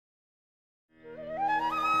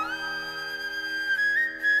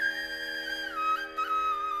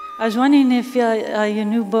I was wondering if your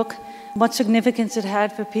new book, what significance it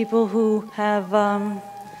had for people who have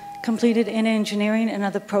completed in engineering and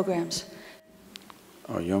other programs.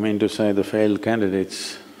 Oh, you mean to say the failed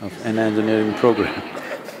candidates of an engineering program?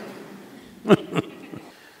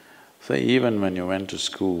 So even when you went to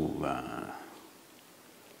school,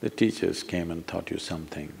 the teachers came and taught you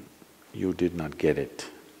something, you did not get it.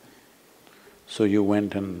 So you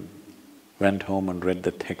went home and read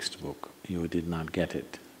the textbook, you did not get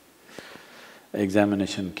it.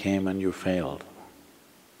 Examination came and you failed.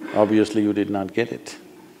 Obviously you did not get it.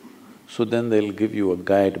 So then they'll give you a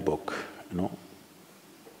guidebook, you know.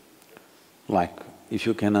 Like, if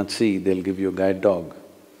you cannot see, they'll give you a guide dog.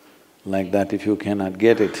 Like that, if you cannot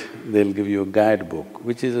get it, they'll give you a guidebook,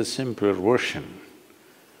 which is a simpler version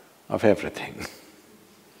of everything.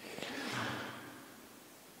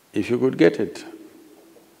 If you could get it,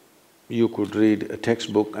 you could read a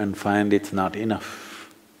textbook and find it's not enough,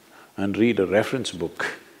 and read a reference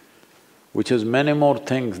book, which has many more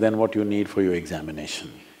things than what you need for your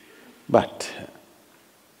examination. But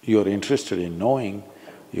you're interested in knowing,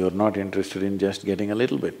 you're not interested in just getting a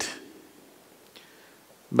little bit.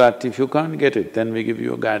 But if you can't get it, then we give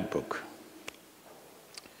you a guidebook.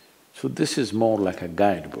 So this is more like a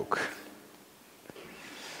guidebook.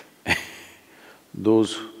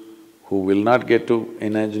 Those who will not get to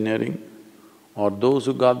in engineering, or those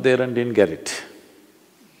who got there and didn't get it.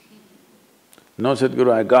 No,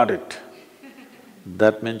 Sadhguru, I got it.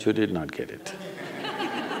 That means you did not get it.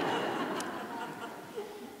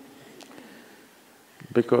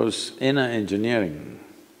 Because inner engineering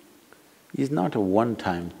is not a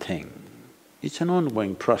one-time thing, it's an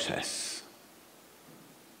ongoing process.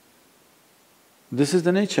 This is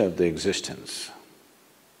the nature of the existence.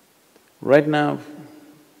 Right now,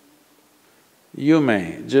 you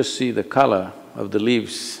may just see the color of the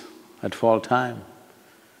leaves at fall time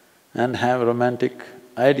and have romantic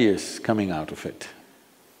ideas coming out of it.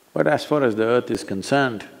 But as far as the earth is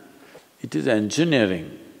concerned, it is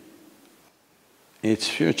engineering its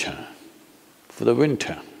future for the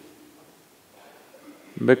winter.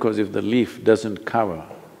 Because if the leaf doesn't cover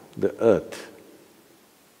the earth,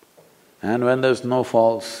 and when the snow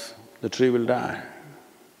falls, the tree will die.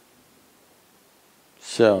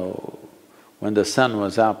 So, when the sun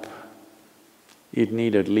was up, it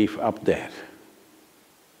needed leaf up there.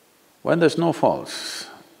 When the snow falls,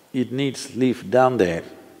 it needs leaf down there.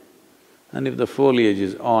 And if the foliage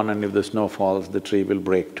is on and if the snow falls, the tree will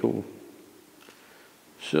break too.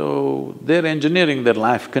 So, they're engineering their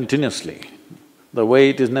life continuously, the way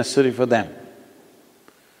it is necessary for them.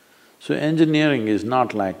 So engineering is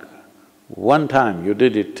not like one time you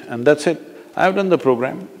did it and that's it, I've done the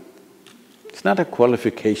program. It's not a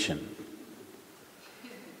qualification.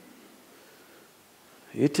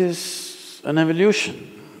 It is an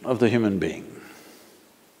evolution of the human being.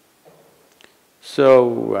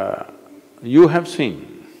 So, you have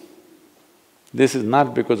seen, this is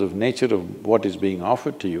not because of nature of what is being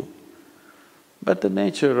offered to you, but the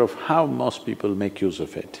nature of how most people make use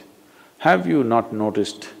of it. Have you not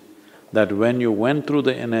noticed that when you went through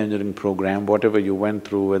the inner engineering program, whatever you went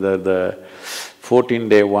through, whether the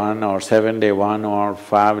 14-day one or 7-day one or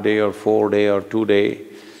 5-day or 4-day or 2-day,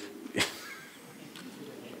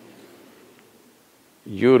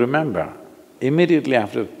 you remember immediately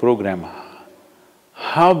after the program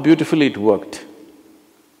how beautifully it worked.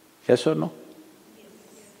 Yes or no?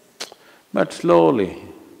 Yes. But slowly,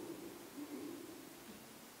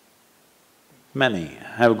 many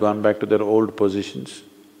have gone back to their old positions.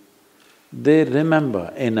 They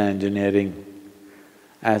remember inner engineering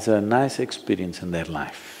as a nice experience in their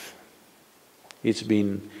life. It's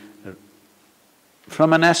been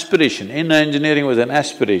from an aspiration, inner engineering was an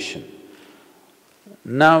aspiration.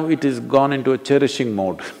 Now it is gone into a cherishing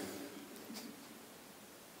mode.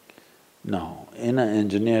 No, inner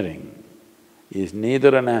engineering is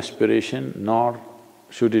neither an aspiration nor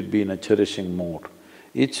should it be in a cherishing mode.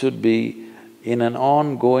 It should be in an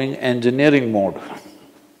ongoing engineering mode.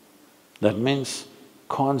 That means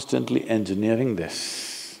constantly engineering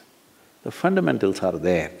this. The fundamentals are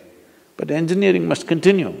there, but engineering must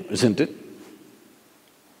continue, isn't it?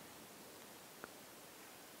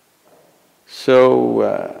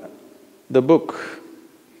 So, the book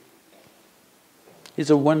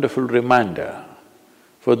is a wonderful reminder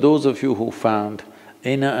for those of you who found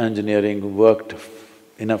inner engineering worked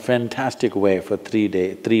in a fantastic way for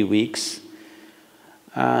 3 weeks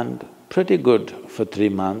and pretty good for 3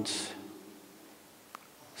 months.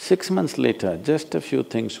 6 months later, just a few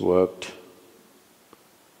things worked,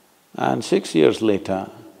 and 6 years later,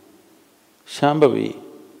 Shambhavi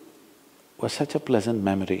was such a pleasant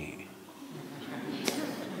memory.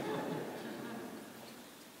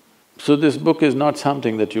 So this book is not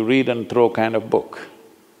something that you read and throw kind of book.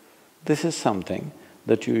 This is something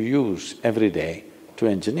that you use every day to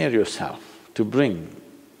engineer yourself, to bring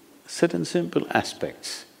certain simple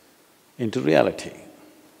aspects into reality.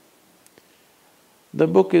 The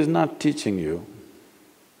book is not teaching you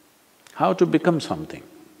how to become something.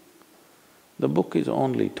 The book is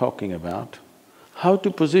only talking about how to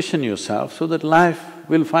position yourself so that life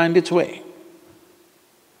will find its way.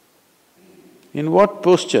 In what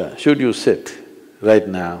posture should you sit right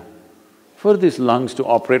now for these lungs to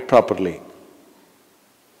operate properly?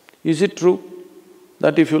 Is it true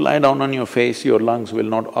that if you lie down on your face, your lungs will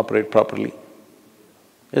not operate properly?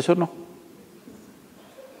 Yes or no?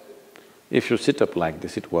 If you sit up like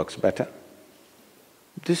this, it works better.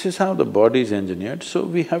 This is how the body is engineered, so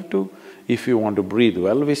we have to… if you want to breathe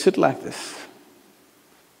well, we sit like this.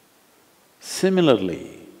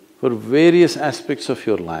 Similarly, for various aspects of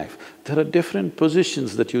your life, there are different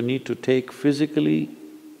positions that you need to take physically,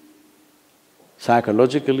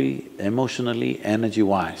 psychologically, emotionally,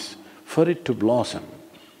 energy-wise, for it to blossom.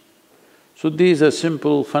 So these are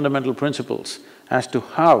simple fundamental principles as to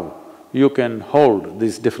how you can hold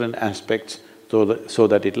these different aspects so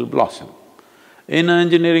that it'll blossom. In an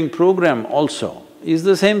engineering program also is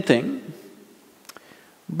the same thing,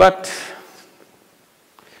 but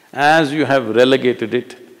as you have relegated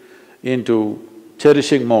it into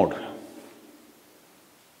cherishing mode,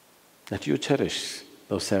 that you cherish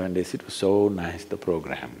those 7 days, it was so nice, the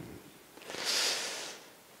program.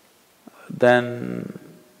 Then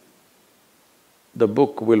the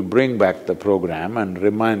book will bring back the program and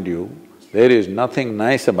remind you, there is nothing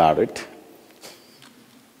nice about it.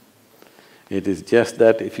 It is just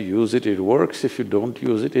that if you use it, it works, if you don't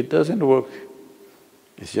use it, it doesn't work.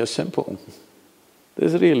 It's just simple.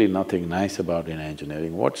 There's really nothing nice about in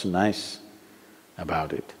engineering. What's nice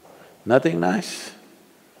about it? Nothing nice.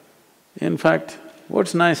 In fact,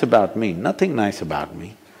 what's nice about me? Nothing nice about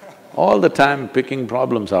me. All the time picking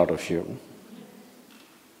problems out of you.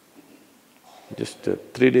 Just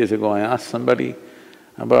 3 days ago, I asked somebody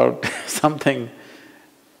about something.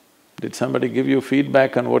 Did somebody give you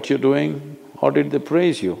feedback on what you're doing, or did they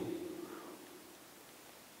praise you?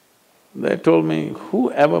 They told me,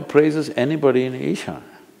 whoever praises anybody in Isha,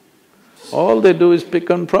 all they do is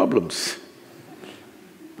pick on problems.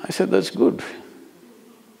 I said, that's good,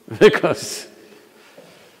 because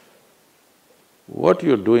what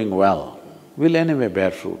you're doing well will anyway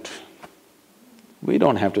bear fruit. We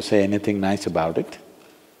don't have to say anything nice about it.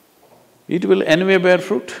 It will anyway bear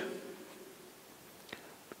fruit.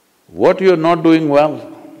 What you're not doing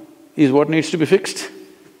well is what needs to be fixed.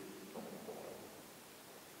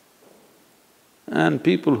 And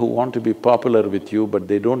people who want to be popular with you but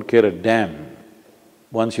they don't care a damn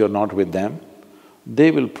once you're not with them,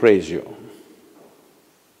 they will praise you.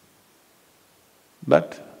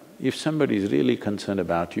 But if somebody is really concerned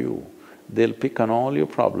about you, they'll pick on all your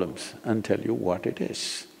problems and tell you what it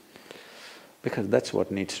is, because that's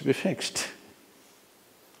what needs to be fixed.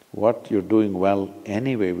 What you're doing well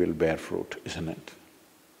anyway will bear fruit, isn't it?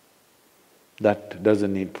 That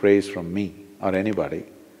doesn't need praise from me or anybody.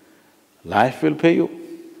 Life will pay you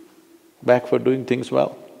back for doing things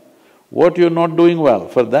well. What you're not doing well,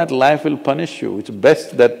 for that life will punish you. It's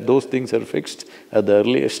best that those things are fixed at the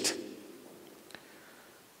earliest.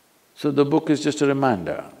 So the book is just a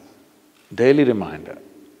reminder, daily reminder.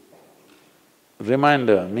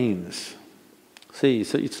 Reminder means, see,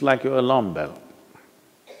 so it's like your alarm bell.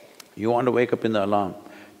 You want to wake up in the alarm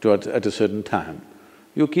at a certain time,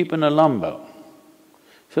 you keep an alarm bell.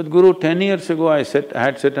 Sadhguru, 10 years ago I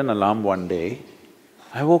had set an alarm one day,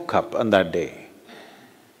 I woke up on that day.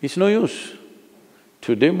 It's no use.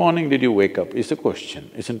 Today morning did you wake up is the question,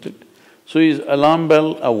 isn't it? So is alarm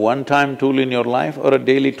bell a one-time tool in your life or a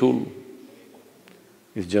daily tool?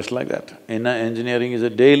 It's just like that. Inner engineering is a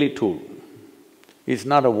daily tool. It's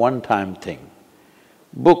not a one-time thing.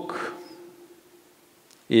 Book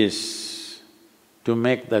is to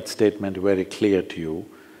make that statement very clear to you.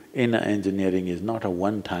 Inner engineering is not a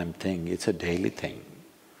one-time thing, it's a daily thing.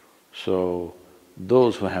 So,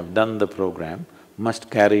 those who have done the program must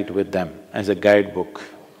carry it with them as a guidebook.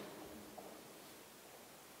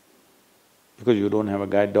 Because you don't have a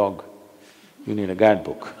guide dog, you need a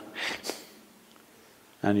guidebook.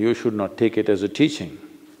 And you should not take it as a teaching,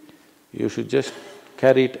 you should just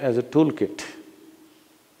carry it as a toolkit.